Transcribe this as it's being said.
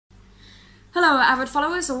Hello avid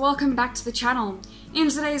followers and welcome back to the channel. In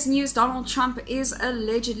today's news, Donald Trump is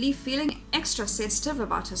allegedly feeling extra sensitive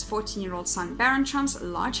about his 14-year-old son Barron Trump's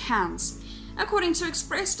large hands. According to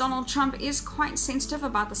Express, Donald Trump is quite sensitive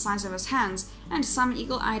about the size of his hands, and some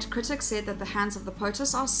eagle-eyed critics said that the hands of the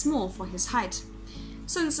POTUS are small for his height.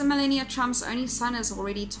 Since Melania Trump's only son is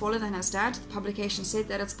already taller than his dad, the publication said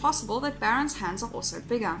that it's possible that Barron's hands are also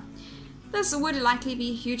bigger. This would likely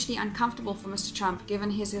be hugely uncomfortable for Mr. Trump,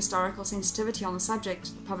 given his historical sensitivity on the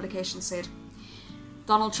subject, the publication said.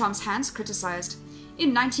 Donald Trump's hands criticized.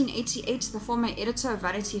 In 1988, the former editor of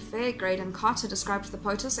Vanity Fair, Graydon Carter, described the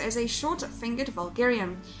POTUS as a short-fingered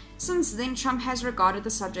vulgarian. Since then, Trump has regarded the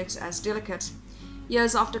subject as delicate.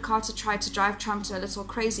 Years after Carter tried to drive Trump to a little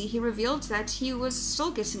crazy, he revealed that he was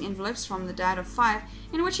still getting envelopes from the dad of 5,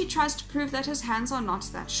 in which he tries to prove that his hands are not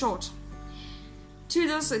that short. To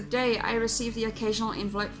this day, I receive the occasional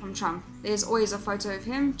envelope from Trump. There's always a photo of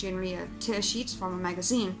him, generally a tear sheet from a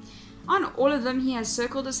magazine. On all of them, he has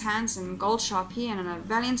circled his hands in gold Sharpie and in a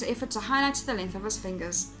valiant effort to highlight the length of his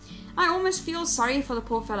fingers. I almost feel sorry for the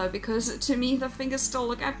poor fellow because, to me, the fingers still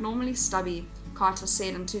look abnormally stubby, Carter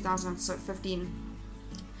said in 2015.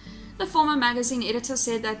 The former magazine editor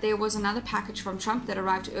said that there was another package from Trump that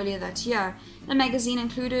arrived earlier that year. The magazine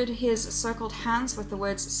included his circled hands with the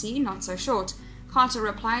words, "See, not so short." Carter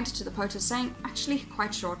replied to the POTUS saying, "Actually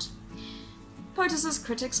quite short." POTUS's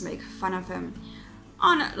critics make fun of him.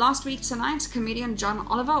 On Last Week Tonight, comedian John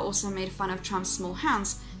Oliver also made fun of Trump's small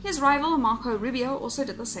hands. His rival Marco Rubio also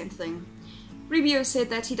did the same thing. Rubio said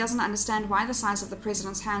that he doesn't understand why the size of the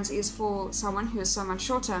president's hands is for someone who is so much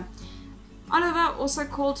shorter. Oliver also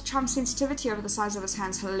called Trump's sensitivity over the size of his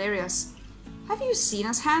hands hilarious. "Have you seen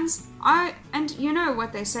his hands? And you know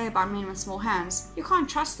what they say about men with small hands. You can't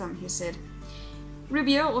trust them," he said.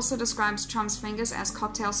 Rubio also describes Trump's fingers as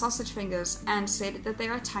cocktail sausage fingers and said that they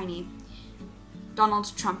are tiny.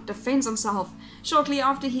 Donald Trump defends himself. Shortly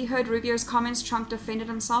after he heard Rubio's comments, Trump defended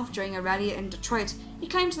himself during a rally in Detroit. He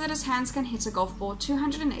claimed that his hands can hit a golf ball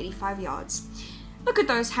 285 yards. "Look at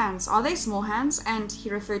those hands. Are they small hands?" And he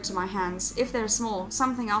referred to my hands. "If they're small,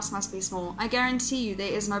 something else must be small. I guarantee you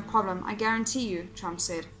there is no problem. I guarantee you," Trump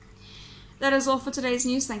said. That is all for today's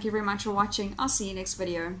news. Thank you very much for watching. I'll see you next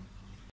video.